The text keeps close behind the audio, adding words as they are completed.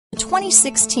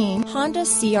2016 Honda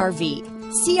CR-V.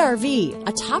 CR-V,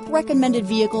 a top recommended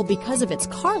vehicle because of its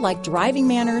car-like driving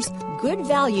manners, good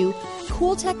value,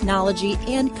 cool technology,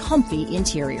 and comfy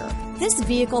interior. This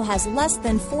vehicle has less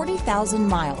than 40,000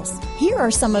 miles. Here are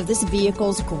some of this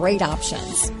vehicle's great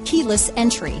options: keyless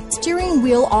entry, steering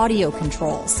wheel audio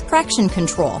controls, traction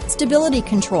control, stability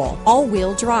control,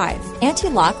 all-wheel drive,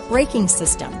 anti-lock braking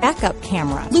system, backup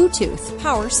camera, Bluetooth,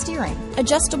 power steering,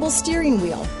 adjustable steering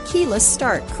wheel, keyless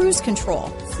start, cruise control,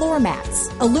 floor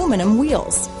mats, aluminum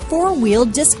wheels, four-wheel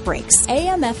disc brakes,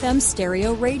 AM/FM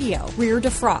stereo radio, rear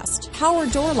defrost, power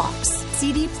door locks,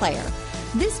 CD player.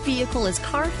 This vehicle is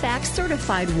Carfax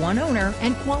certified one owner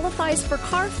and qualifies for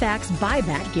Carfax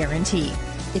buyback guarantee.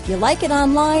 If you like it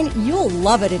online, you'll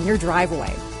love it in your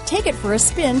driveway. Take it for a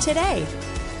spin today.